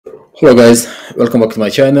Hello guys, welcome back to my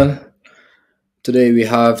channel. Today we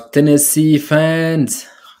have Tennessee fans.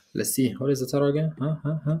 Let's see, what is the title again?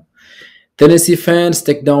 Tennessee fans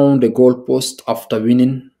take down the goalpost after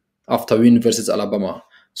win versus Alabama.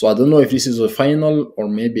 So I don't know if this is a final or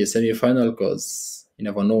maybe a semi-final because you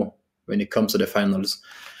never know when it comes to the finals.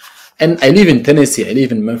 And I live in Tennessee. I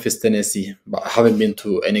live in Memphis, Tennessee, but I haven't been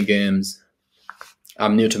to any games.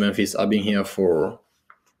 I'm new to Memphis. I haven't been here for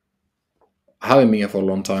a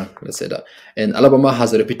long time, let's say that. And Alabama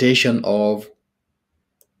has a reputation of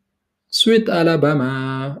sweet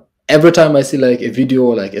Alabama. Every time I see like a video,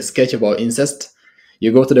 like a sketch about incest,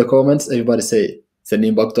 you go to the comments, everybody say, send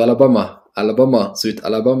him back to Alabama. Alabama, sweet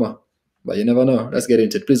Alabama. But you never know. Let's get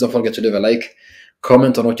into it. Please don't forget to leave a like,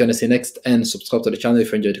 comment on what you want to see next, and subscribe to the channel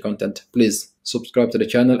if you enjoyed the content. Please subscribe to the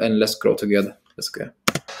channel and let's grow together. Let's go.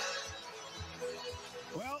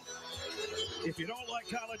 Well, if you don't like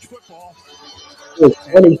college football, Oh,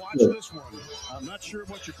 watch this one. I'm not sure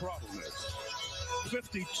what your problem is.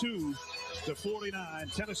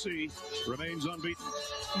 52-49, Tennessee remains unbeaten.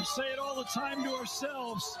 We say it all the time to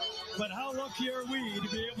ourselves, but how lucky are we to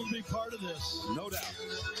be able to be part of this? No doubt.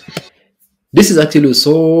 This is actually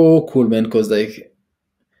so cool, man, because like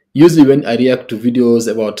usually when I react to videos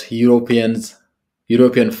about European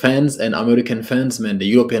fans and American fans, man, the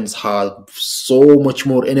Europeans have so much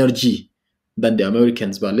more energy than the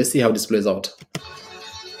Americans. But let's see how this plays out.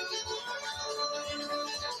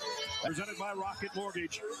 Presented by Rocket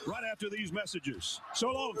Mortgage right after these messages. So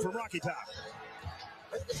long from Rocky Top.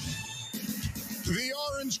 The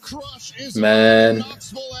Orange Crush is Man. in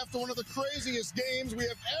Knoxville after one of the craziest games we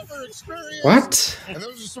have ever experienced. What? And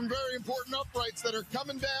those are some very important uprights that are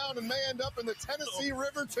coming down and may end up in the Tennessee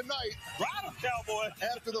River tonight. Ride 'em, Cowboy.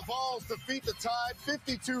 After the Vols defeat the Tide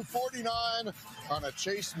 52-49 on a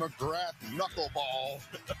Chase McGrath knuckleball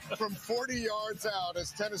from 40 yards out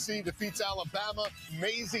as Tennessee defeats Alabama.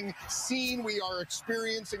 Amazing scene we are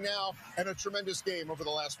experiencing now and a tremendous game over the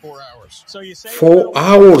last 4 hours. So you say 4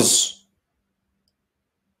 hours.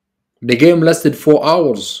 The game lasted 4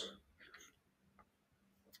 hours.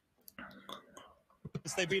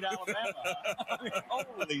 they beat Alabama. I mean,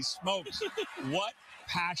 holy smokes. What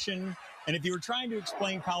passion. And if you were trying to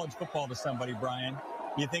explain college football to somebody, Brian,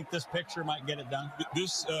 you think this picture might get it done?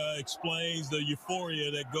 This explains the euphoria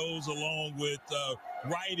that goes along with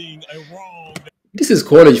righting a wrong. This is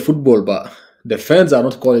college football, but the fans are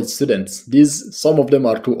not college students. Some of them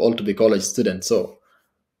are too old to be college students. So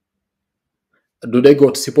do they go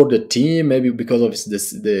to support the team maybe because of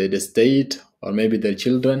the state or maybe their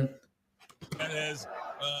children? That has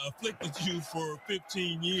afflicted you for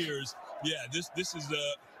 15 years. Yeah, this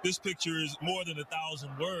picture is more than 1,000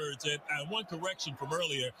 words. And one correction from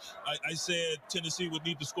earlier, I said Tennessee would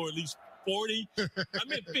need to score at least 40. I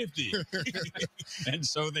meant 50. And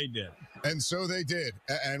so they did. And so they did.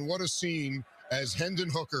 And what a scene as Hendon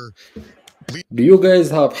Hooker. Do you guys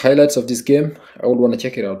have highlights of this game? I would want to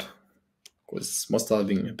check it out because it must have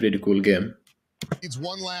been a pretty cool game. Needs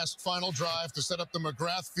one last final drive to set up the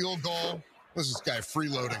McGrath field goal. This is this guy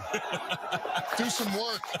freeloading. Do some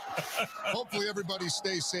work. Hopefully everybody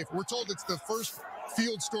stays safe. We're told it's the first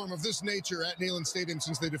field storm of this nature at Neyland Stadium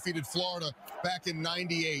since they defeated Florida back in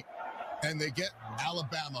 '98. And they get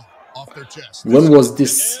Alabama off their chest. When was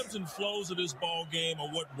this? The ebbs and flows of this ball game are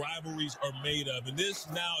what rivalries are made of. And this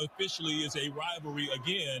now officially is a rivalry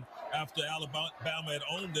again after Alabama had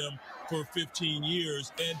owned them for 15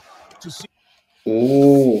 years. And to see.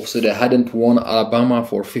 Oh, so they hadn't won Alabama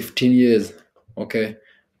for 15 years. Okay,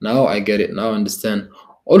 now I get it. Now I understand.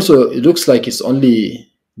 Also, it looks like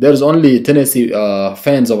there's only Tennessee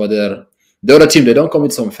fans over there. The other team, they don't come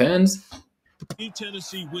with some fans.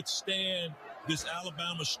 Tennessee withstand this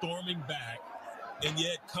Alabama storming back and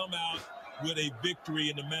yet come out with a victory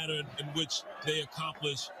in the manner in which they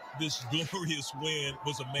accomplished this glorious win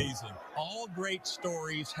was amazing. All great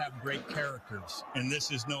stories have great characters, and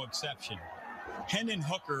this is no exception. Hendon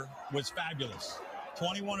Hooker was fabulous.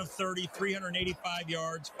 21 of 30, 385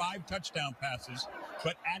 yards, 5 touchdown passes,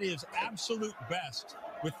 but at his absolute best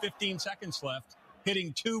with 15 seconds left,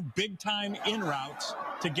 hitting 2 big-time in routes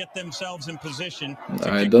to get themselves in position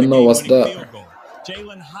to I don't know what's that. field goal.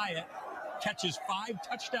 Jalen Hyatt catches 5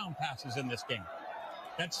 touchdown passes in this game.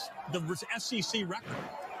 That's the SEC record.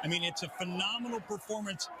 I mean, it's a phenomenal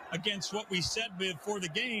performance against what we said before the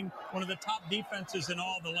game, one of the top defenses in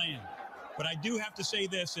all the land. But I do have to say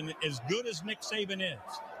this, and as good as Nick Saban is,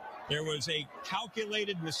 there was a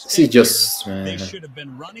calculated mistake. They should have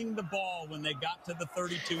been running the ball when they got to the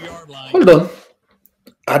 32-yard line. Hold on.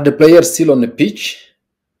 Are the players still on the pitch?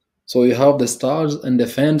 So you have the stars and the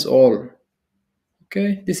fans all.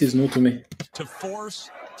 Okay, this is new to me. To force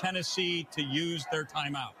Tennessee to use their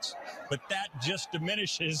timeouts. But that just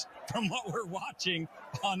diminishes from what we're watching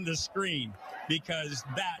on the screen, because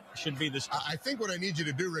that should be the... I think what I need you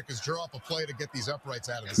to do, Rick, is draw up a play to get these uprights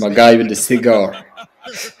out of the My stadium. guy with the cigar. They're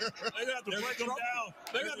gonna have to break them down.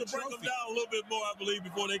 They're gonna have to break them down a little bit more, I believe,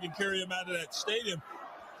 before they can carry them out of that stadium.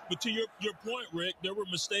 But to your point, Rick, there were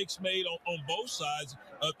mistakes made on both sides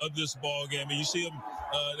of this ball game, and you see them.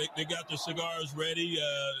 They got their cigars ready.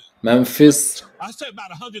 Memphis. I say about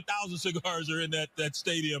 100,000 cigars are in that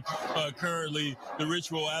stadium currently. The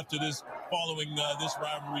ritual after this, following this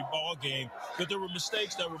rivalry ball game. But there were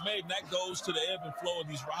mistakes that were made, and that goes to the ebb and flow of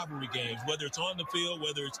these rivalry games. Whether it's on the field,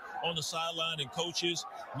 whether it's on the sideline, and coaches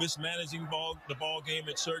mismanaging the ball game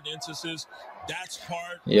at certain instances. That's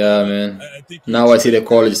part. Yeah, man. Now I see the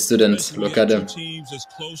college students. Look at them. Teams as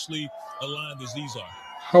closely aligned as these are.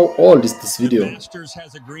 How old is this video? The Masters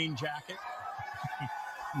has a green jacket.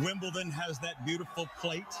 Wimbledon has that beautiful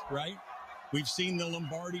plate, right? We've seen the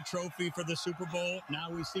Lombardi Trophy for the Super Bowl.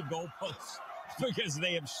 Now we see goalposts because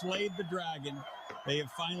they have slayed the dragon. They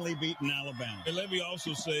have finally beaten Alabama. And let me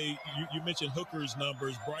also say, you mentioned Hooker's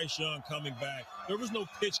numbers. Bryce Young coming back. There was no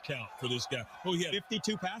pitch count for this guy. Oh, he had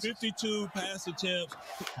 52 passes. 52 pass attempts,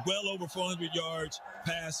 well over 400 yards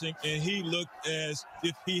passing, and he looked as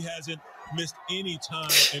if he hasn't missed any time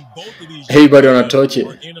in both of these. Everybody wanna touch it.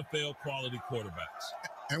 NFL quality quarterbacks.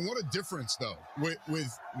 And what a difference, though, with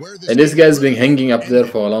where this. And this guy's been hanging up there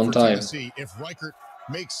for a long time. Tennessee, if Reichert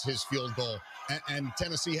makes his field goal, and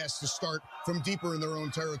Tennessee has to start from deeper in their own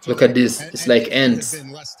territory. Look at this. It's like ants. If there had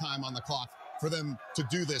been less time on the clock for them to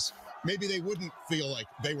do this, maybe they wouldn't feel like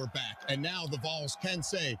they were back. And now the Vols can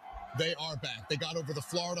say they are back. They got over the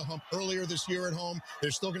Florida hump earlier this year at home.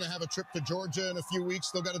 They're still going to have a trip to Georgia in a few weeks.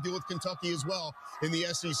 Still got to deal with Kentucky as well in the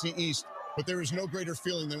SEC East. But there is no greater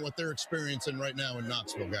feeling than what they're experiencing right now in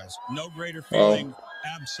Knoxville, guys. No greater feeling,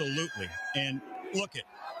 absolutely. And look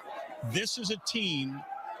this is a team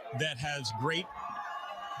that has a great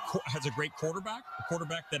quarterback, a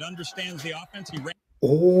quarterback that understands the offense. He ran.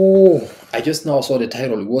 Oh, I just now saw the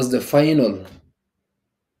title. It was the final.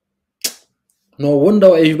 No wonder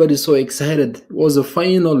everybody's so excited. It was the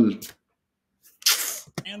final.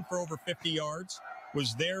 And for over 50 yards,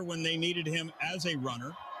 was there when they needed him as a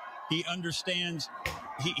runner. He understands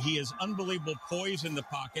he has unbelievable poise in the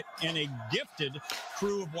pocket and a gifted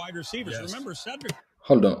crew of wide receivers. Yes. Remember, Cedric.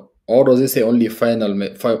 Hold on. Or does it say only final,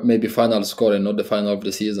 maybe final score and not the final of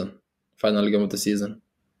the season? Final game of the season.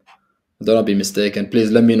 Don't be mistaken. Please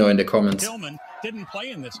let me know in the comments. Tillman didn't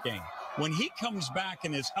play in this game. When he comes back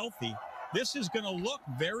and is healthy, this is going to look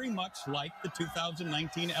very much like the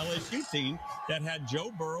 2019 LSU team that had Joe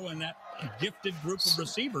Burrow and that gifted group of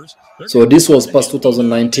receivers. So this was past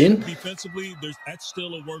 2019. Defensively, that's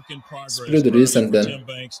still a work in progress. It's pretty recent then. Tim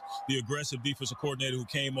Banks, the aggressive defensive coordinator who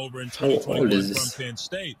came over in 2021 from Penn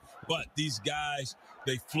State. But these guys,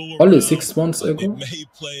 they flew around. Only 6 months ago. They made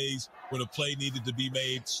plays when a play needed to be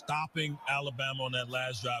made, stopping Alabama on that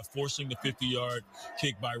last drive, forcing the 50-yard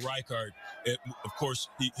kick by Reichert. Of course,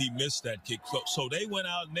 he missed that kick. So they went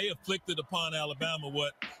out and they afflicted upon Alabama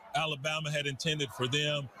what Alabama had intended for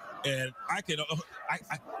them. And I can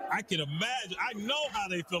imagine. I know how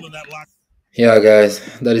they feel in that locker. Yeah,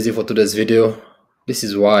 guys, that is it for today's video. This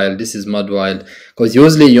is wild. This is mad wild. Because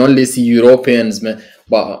usually you only see Europeans, man.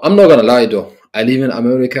 But I'm not gonna lie though. I live in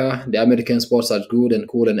America. The American sports are good and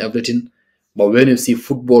cool and everything. But when you see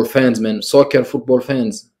football fans, man, soccer football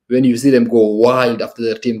fans, when you see them go wild after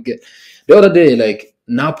their team get. The other day, like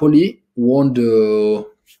Napoli won the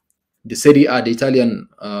Serie A, the Italian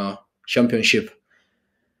championship.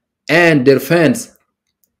 And their fans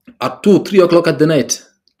at 2-3 o'clock at the night,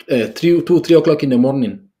 3 o'clock in the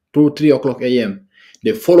morning, 2-3 o'clock a.m.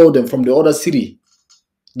 They followed them from the other city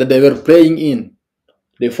that they were playing in.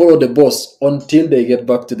 They follow the bus until they get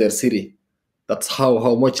back to their city. That's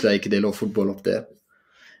how much like they love football up there.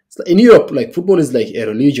 In Europe, like football is like a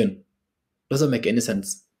religion. Doesn't make any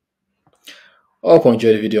sense. I hope you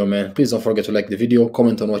enjoyed the video, man. Please don't forget to like the video,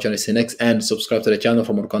 comment on what you want to see next, and subscribe to the channel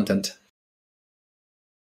for more content.